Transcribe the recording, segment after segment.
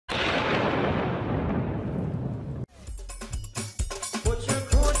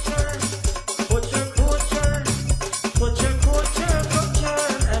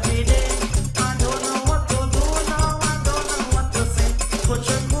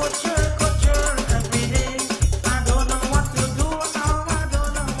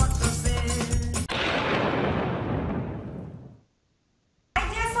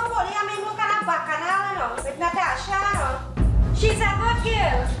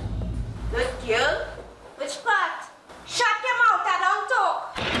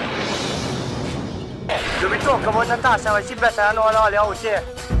talk about Natasha, but she better than all you out here.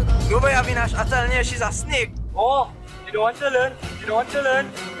 You boy Avinash, I'm telling you, she's a snake. Oh, you don't want to learn? You don't want to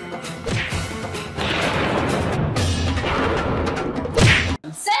learn?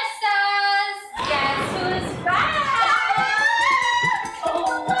 Sisters, guess who's back?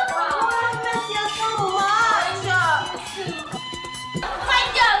 Oh, wow. I miss you so much. Fine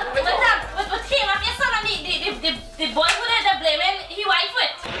girl, but came up your son and the boy who they're blaming, he wife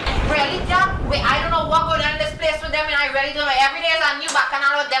with. Really, Jack? Wait, I don't know what going on in this place with them, and I really don't know. Every day is a new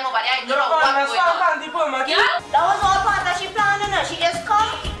bacchanal with them over there. I don't know what's going on. Yeah? That was all part that she planned, and she just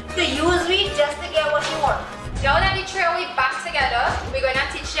come to use me just to get what she wants. Now that the trio we back together, we're going to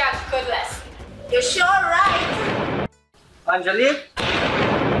teach you a good lesson. You're sure right. Angelique?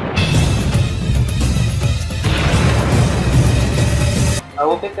 I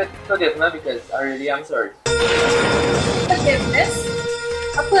won't take forgiveness because I really am sorry. Forgiveness?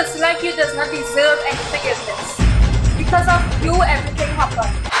 A person like you does not deserve any forgiveness. Because of you, everything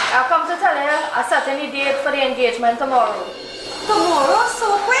happened. I've come to tell you a certain date for the engagement tomorrow. Tomorrow?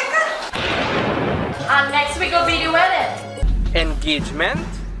 So quick? And next week will be the wedding. Engagement?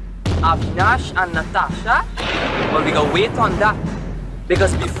 Avinash and Natasha? Well, we gotta wait on that.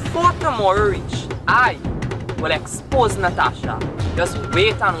 Because before tomorrow reach, I will expose Natasha. Just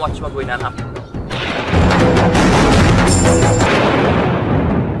wait and watch what's going to happen.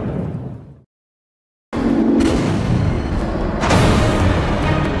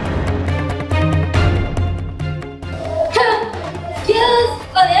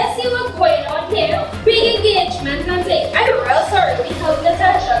 Big engagement and say, I'm real sorry we have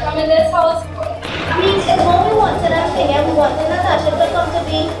Natasha come in this house. I mean, it's what we wanted that thing, and we wanted Natasha to come to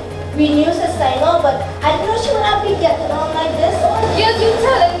be renewed sister-in-law, but I didn't know she would not be getting on like this. Yes, you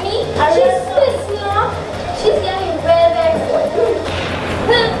telling me? She's pissed now. She's getting very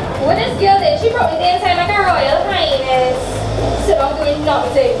good. What this girl did, she probably didn't sound like a royal highness. So I'm doing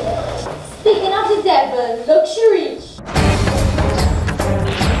nothing. Speaking of the devil, look she reach.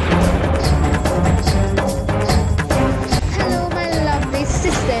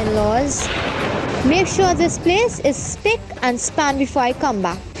 Sister-in-laws, make sure this place is spick and span before I come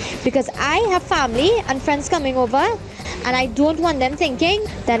back, because I have family and friends coming over and I don't want them thinking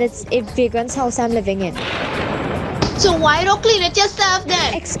that it's a vagrant's house I'm living in. So why don't clean it yourself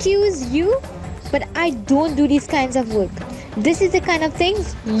then? Excuse you, but I don't do these kinds of work. This is the kind of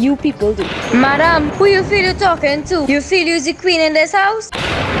things you people do. Madam, who you feel you're talking to? You feel you're the queen in this house?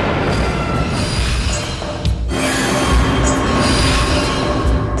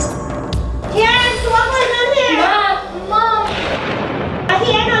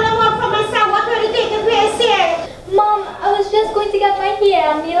 Going to get my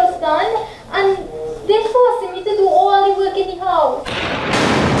hair and nails done, and they're forcing me to do all the work in the house.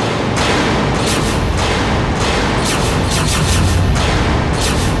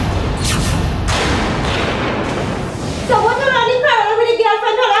 So what do I need power with the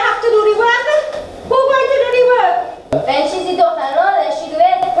girlfriend that I have to do the work? Who going to do the work? And she's the daughter-in-law, let she do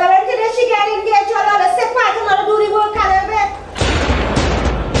it. Well, until she get engaged, you'll all sit quiet and not do the work a little bit.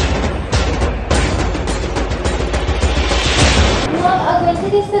 I'm going to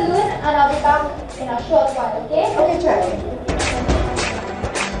the saloon and I'll be back in a short while, okay? Okay, Charlie.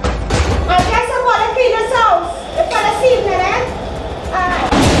 I guess I'm going to clean this house. For this evening, eh? Alright.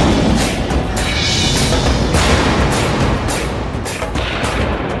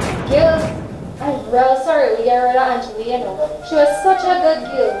 Girls, I'm real sorry we got rid of Angela, you know. She was such a good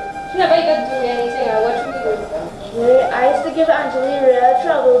girl. She never even do anything or what we do. I used to give Angela real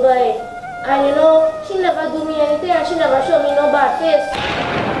trouble, boy. And you know, she never do me anything and she never show me no bad face.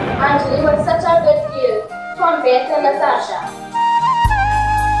 Angela was such a good girl compared to Natasha.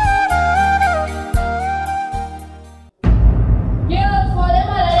 Girls, for them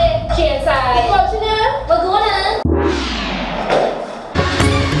holiday. She inside. What's your name? We're going on.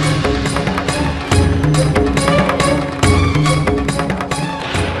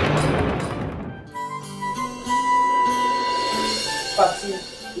 Patsy,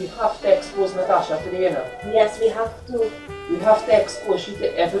 we have to expose Natasha today, you know. Yes, we have to. We have to expose you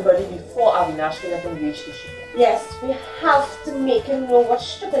to everybody before Avinash can get engaged to Shiva. Yes, we have to make him know what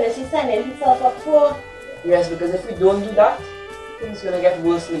stupidness he's signing himself up for. Yes, because if we don't do that, things are gonna get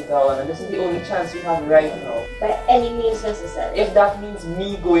worse later on, and this is the only chance we have right now. By any means necessary. If that means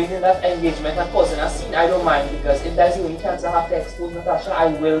me going in that engagement and causing a scene, I don't mind, because if that's the only chance I have to expose Natasha, I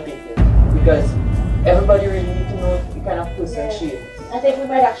will take it. Because everybody really needs to know the kind of person she is. I think we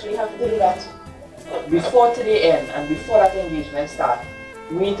might actually have to do that. Before today end and before that engagement start,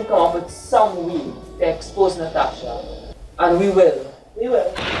 we need to come up with some way to expose Natasha. And we will. We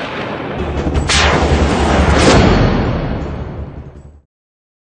will.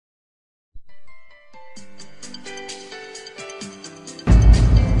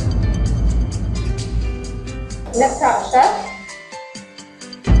 Natasha.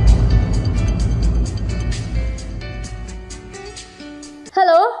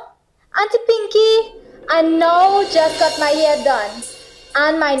 Hello, Auntie Pinky. I now just got my hair done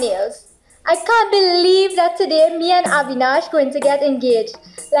and my nails. I can't believe that today me and Avinash going to get engaged.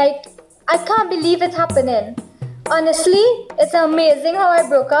 Like, I can't believe it's happening. Honestly, it's amazing how I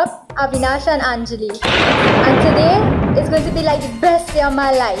broke up Avinash and Anjali. And today is going to be like the best day of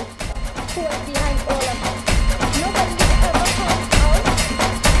my life. Who was behind all of this? Nobody will ever come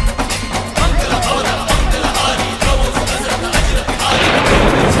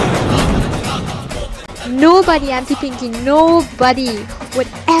out. Nobody, Auntie Pinky, nobody would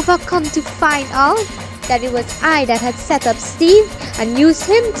ever come to find out that it was I that had set up Steve and used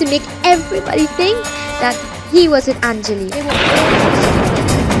him to make everybody think that he was with Anjali. They were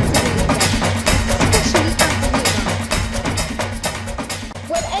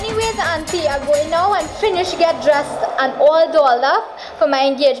Well, anyways, Auntie, I'm going now and finish, get dressed and all dolled up for my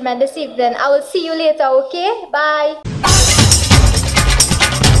engagement this evening. I will see you later, okay? Bye.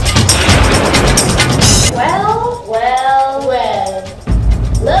 Well.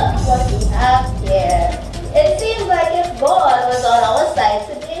 Look what we have here. It seems like if God was on our side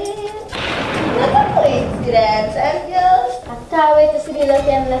today. What a coincidence, and girls. I can't wait to see the look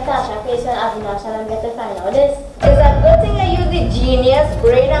in Natasha face when Avinash and I'm going to find out this. It's a good thing I use the genius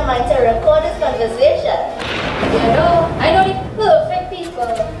brain of mine to record this conversation. You know, I know the perfect people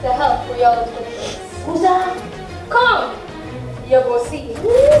to help you out with this. Who's that? Come, you go see.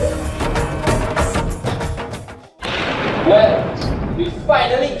 Well, we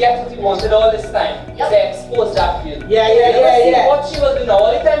finally get what we wanted all this time. Yep. To expose that field. Yeah. Let me see what she will do now.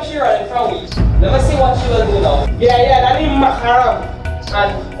 All the time she running from me. Let me see what she will do now. Yeah, that is Gangaram.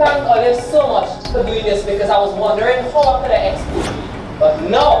 And thank Olive so much for doing this because I was wondering how could I expose you. But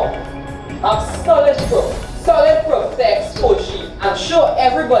now, I'm solid proof to expose she and show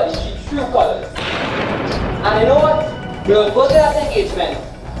everybody she true colors. And you know what? We'll go to that engagement.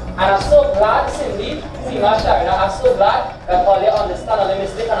 And I'm so glad, Cindy, I'm so glad that Ollie understand all the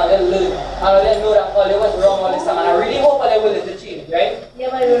mistake and Ollie learn. And Ollie know that Ollie was wrong all this time. And I really hope Ollie will to change, right? Yeah,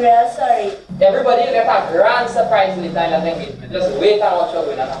 but we're real sorry. Everybody will get a grand surprise later in that engagement. Just wait and watch what's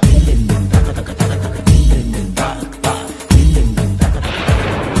going on.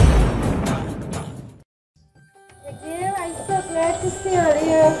 Again, I'm so glad to see all of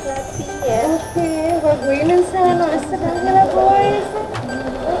you. Glad to see you. Okay, we're going inside now. Sit down here, boys.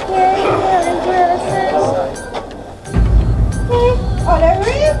 Okay, well, enjoy yourselves. Okay, all the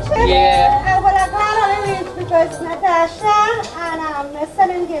reach. Yeah. I would have gone all the reach because Natasha and Mr.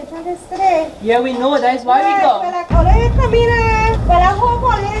 engagement is today. Yeah, we know. That is why we Well, come. like, all of you come in. Well, I hope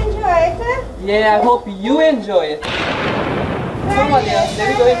all you enjoy it. Yeah, I hope you enjoy it. Come on, yeah. Let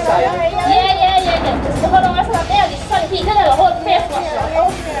me go inside. Yeah. Just hold on myself there. This sunny people that hold face wash.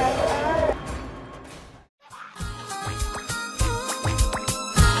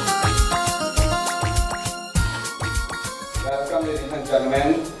 Welcome, ladies and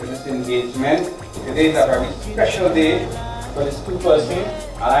gentlemen, to this engagement. Today is a very special day for this two person,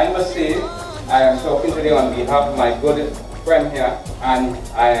 and I must say, I am talking today on behalf of my good friend here, and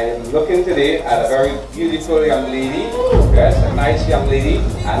I am looking today at a very beautiful young lady, yes, a nice young lady,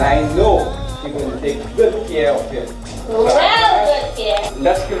 and I know she's going to take good care of you. Well, good care.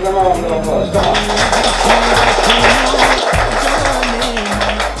 Let's give them a round of applause. Come on.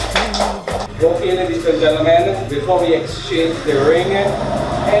 Okay, ladies and gentlemen, before we exchange the ring,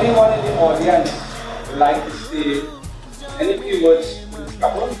 anyone in the audience would like to say any few words to this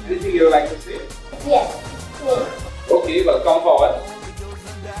couple? Anything you would like to say? Yes, me. Okay, well, come forward.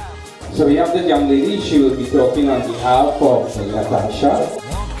 So we have this young lady. She will be talking on behalf of Natasha.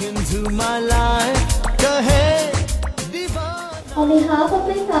 On behalf of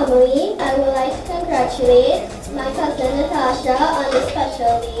my family, I would like to congratulate my cousin Natasha on this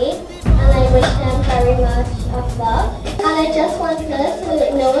special day, and I wish them very much of luck. And I just wanted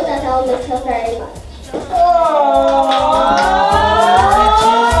to know that I'll miss her very much.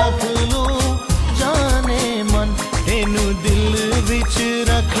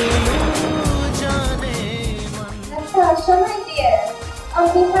 Natasha, my dear, on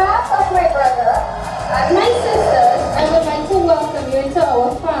behalf of my brother and my sisters, I would like to welcome you into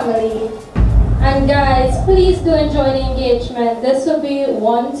our family. And guys, please do enjoy the engagement. This will be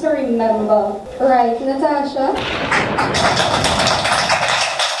one to remember. Right, Natasha?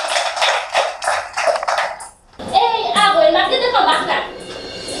 Hey, I'm not going to come back now.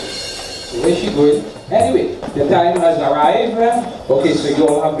 Where is she going? Anyway, the time has arrived. Okay, so you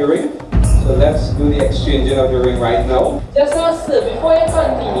all have the ring. So So let's do the exchanging of the ring right now. Just now, sir, before you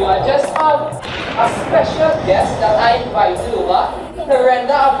continue, I just have a special guest that I invited over to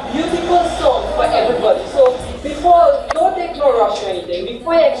render a beautiful song for everybody. So before, don't take no rush or anything.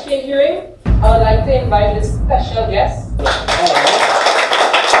 Before you exchange your ring, I would like to invite this special guest.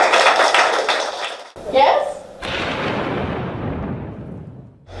 Yes?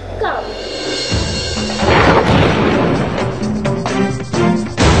 Come.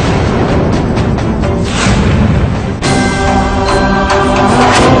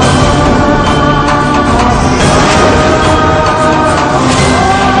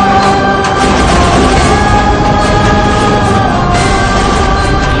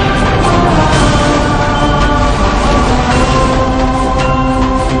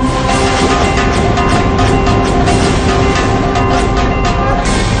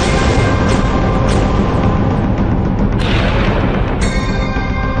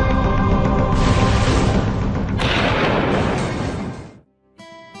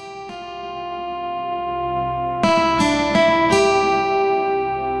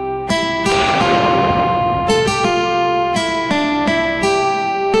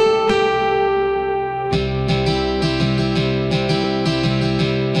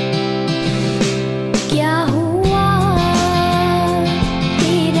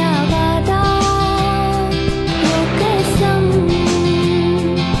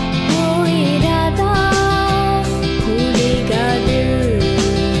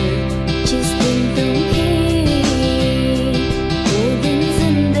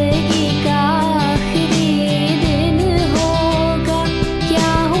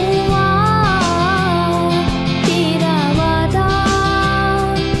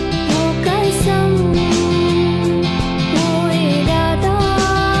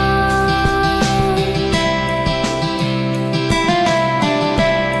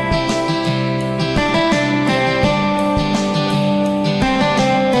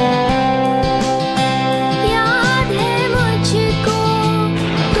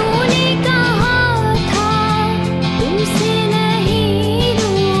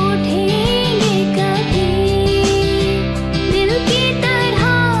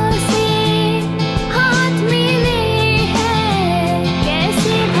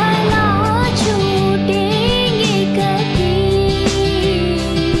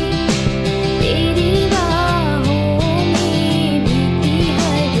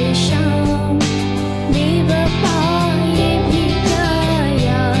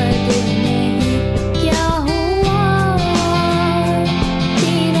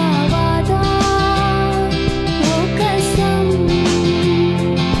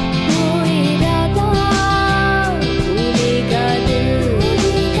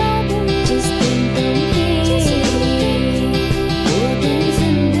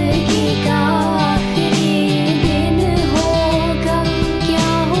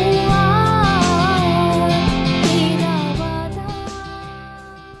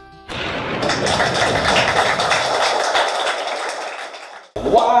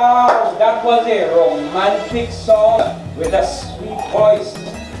 Wow, that was a romantic song with a sweet voice.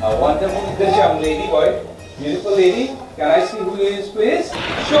 A wonderful, good young lady, boy. Beautiful lady. Can I see who is, please?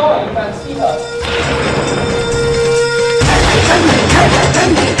 Sure, you can see her.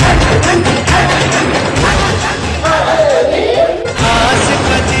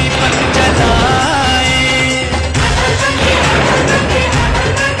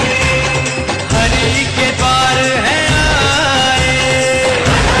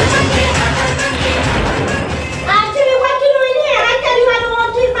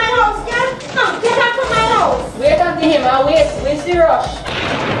 Where's the rush?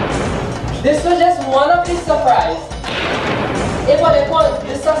 This was just one of the surprise. If what they call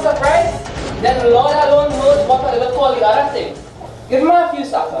this a surprise, then Lord alone knows what they will call the other thing. Give me a few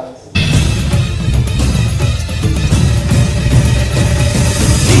seconds.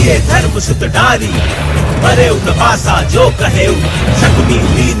 ये धर्म सुत डारी परे उपासा जो कहे सकमी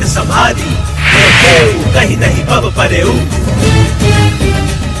लीन संभारी कहीं नहीं पब परे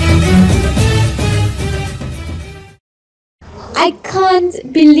I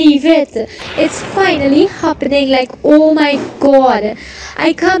can't believe it. It's finally happening. Like, oh my god.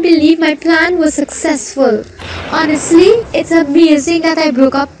 I can't believe my plan was successful. Honestly, it's amazing that I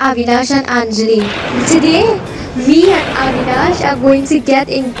broke up Avinash and Anjali. Today, me and Avinash are going to get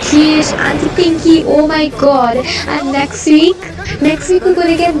engaged. Auntie Pinky, oh my god. And next week we're going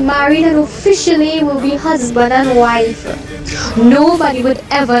to get married and officially we'll be husband and wife. Nobody would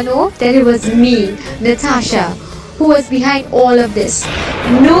ever know that it was me, Natasha, who was behind all of this.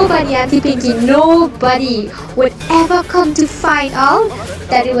 Nobody, Auntie Pinky, nobody would ever come to find out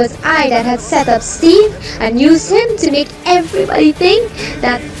that it was I that had set up Steve and used him to make everybody think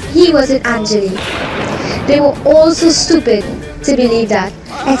that he was with Anjali. They were all so stupid to believe that,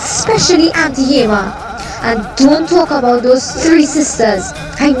 especially Auntie Hema. And don't talk about those three sisters.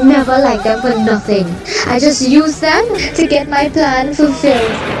 I never liked them for nothing. I just used them to get my plan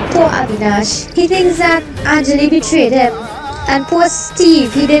fulfilled. Poor Avinash. He thinks that Anjali betrayed him. And poor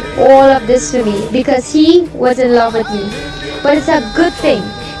Steve, he did all of this for me because he was in love with me. But it's a good thing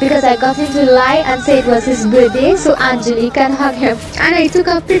because I got him to lie and say it was his birthday so Anjali can hug him. And I took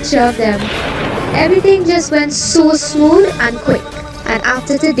a picture of them. Everything just went so smooth and quick. And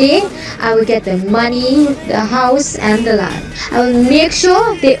after today, I will get the money, the house and the land. I will make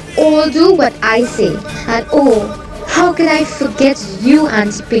sure they all do what I say. And oh, how could I forget you,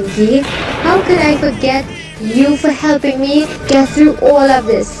 Auntie Pinky? How could I forget you for helping me get through all of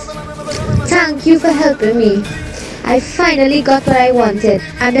this? Thank you for helping me. I finally got what I wanted.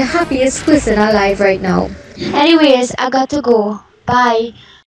 I'm the happiest person alive right now. Anyways, I got to go. Bye.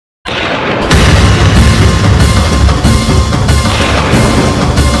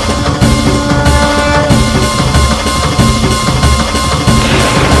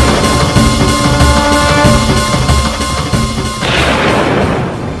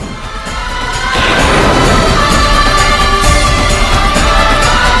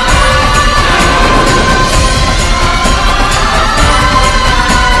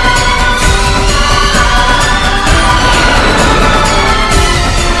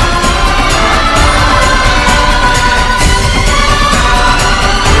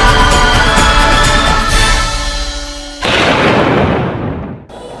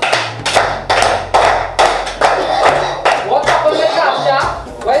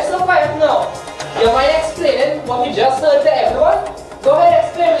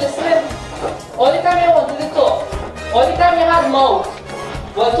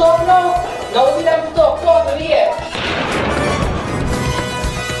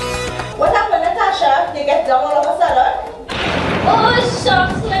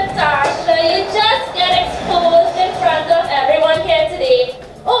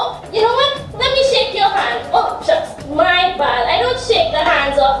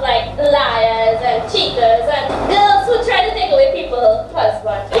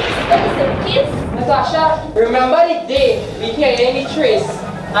 Remember the day we can't get any trace?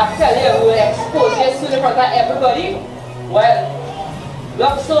 I tell you, we will expose you soon in front of everybody. Well,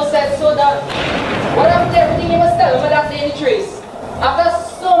 look, so said, so done. What happened to everything you must tell me that day any trace? After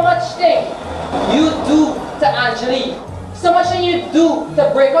so much thing you do to Anjali, so much thing you do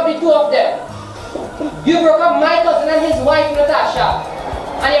to break up the two of them. You broke up my cousin and his wife, Natasha.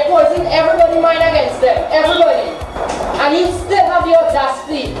 And you poisoned everybody's mind against them, everybody. And you still have the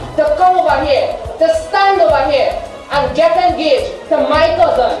audacity to come over here, to stand over here and get engaged to my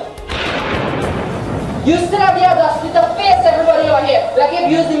cousin. You still have the audacity to face everybody over here like if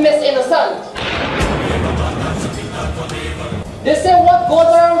you're the Miss Innocent. They say what goes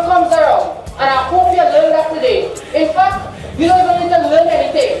around comes around, and I hope you learn that today. In fact, you don't even need to learn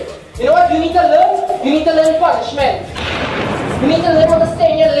anything. You know what you need to learn? You need to learn punishment. You need to learn how to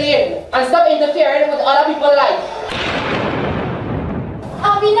stay in your lane and stop interfering with other people's life.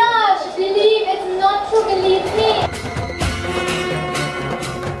 Avinash, believe it's not true, believe me.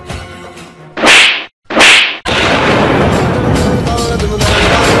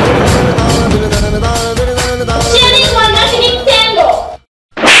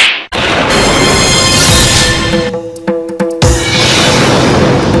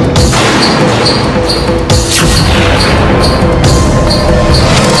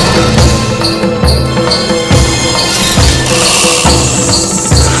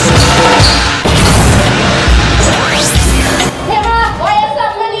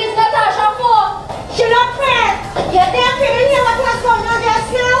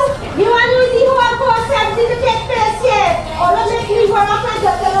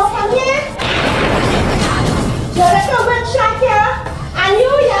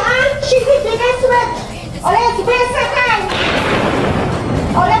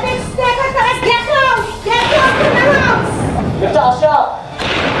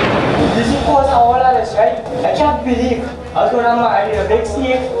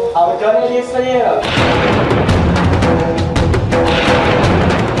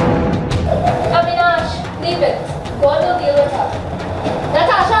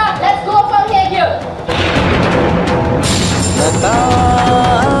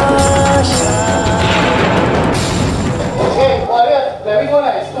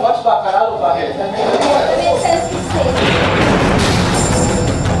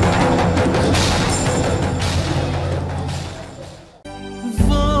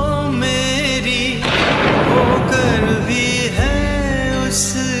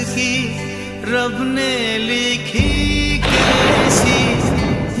 रब ने लिखी कैसी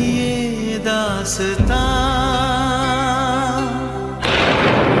ये दास्तां,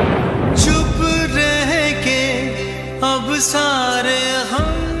 चुप रह के अब सारे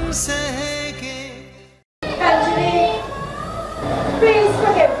हम सह के। Anjali, please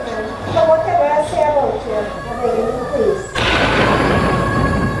forgive me for whatever I say about you. I'm begging you, please.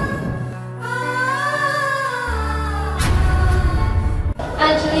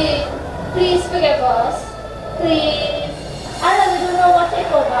 Anjali, please forgive us. Please. I really don't know what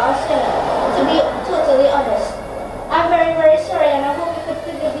take over us, to be totally honest. I'm very, very sorry and I hope you could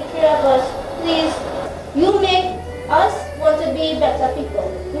forgive the three of us. Please, you make us want to be better people.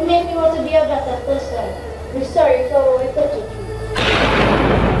 You make me want to be a better person. We're sorry for what we put you through.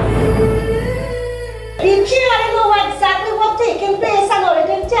 Didn't you already know exactly what taking place and all? You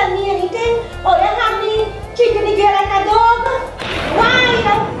didn't tell me anything? Or you had me treating the girl like a dog? Why?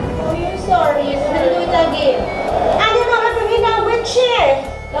 Oh, you're sorry. You didn't do it again. And you're not bringing down with chair.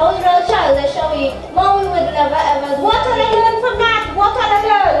 That was real childish, shall we? Mom, we would never ever do What did I learn from that? What did I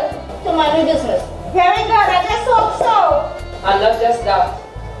learn? to mind your business. Very good, I just hope so. And not just that,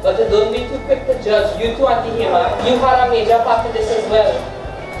 but don't be too quick to judge. You too, Auntie Hema, you had a major part in this as well.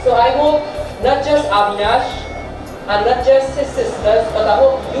 So I hope not just Avinash and not just his sisters, but I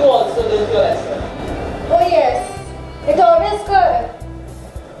hope you also learn your lesson. Oh yes, it's always good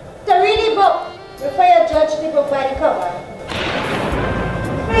to read the book before you judge the book by the cover.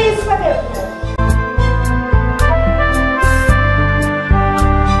 Please forgive me.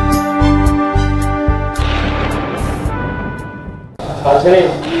 Anjali,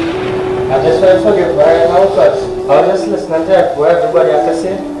 I just want to forgive her now because I was just listening to what everybody had to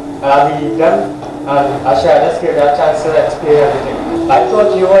say, and I'll be done, and I should just give her a chance to explain everything. I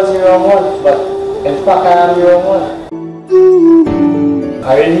thought you was your own one, but in fact I am your own one.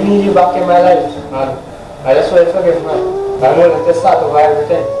 I really need you back in my life, and I just want to forgive her. I'm willing to start over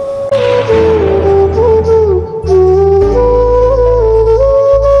everything.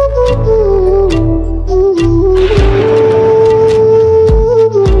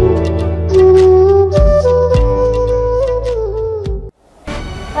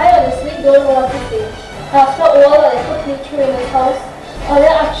 After all that I put me through in this house, I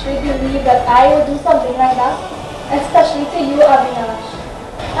didn't actually believe that I would do something like that, especially to you, Avinash.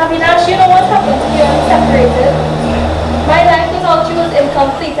 Avinash, you know what happened to me when we separated? My life without you was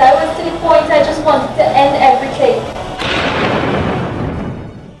incomplete. I was to the point I just wanted to end everything.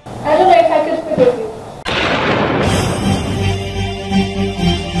 I don't know if I could forgive you.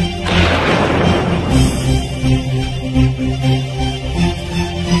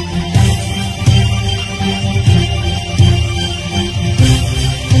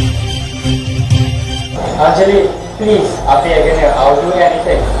 Anjali, please, after again, I'll do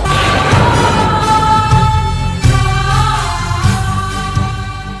anything.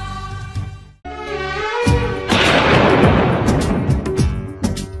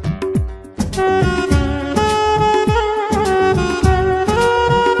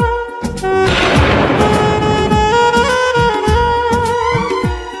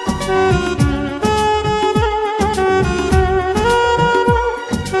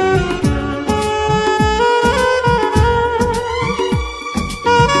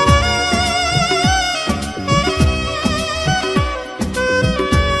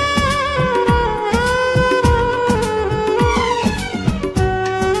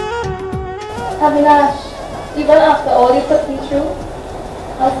 Avinash, even after all you put me through,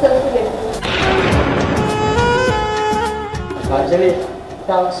 I'll still forgive you. Anjali,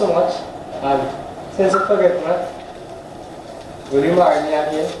 thanks so much. And since you forget me, will you marry me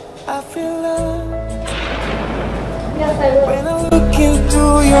again? I feel love Yes, I will. when I look into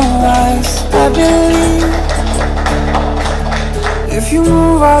your eyes. I believe if you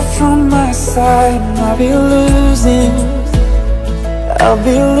move out from my side, I'll be losing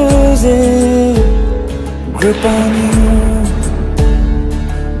grip on you,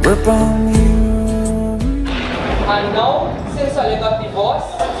 grip on you. And now, since I got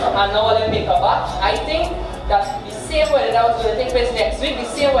divorced, and now I make a back, I think that the same wedding that was going to take place next week, the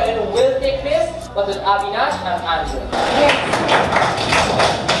same wedding will take place, but with Avinash and Angela. Yes.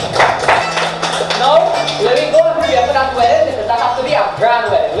 Now, let me go and prepare for that wedding, because that has to be a grand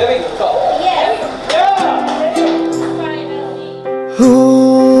wedding. Let me go. Yes.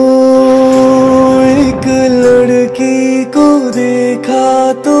 एक लड़की को देखा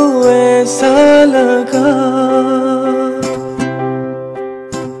तो ऐसा लगा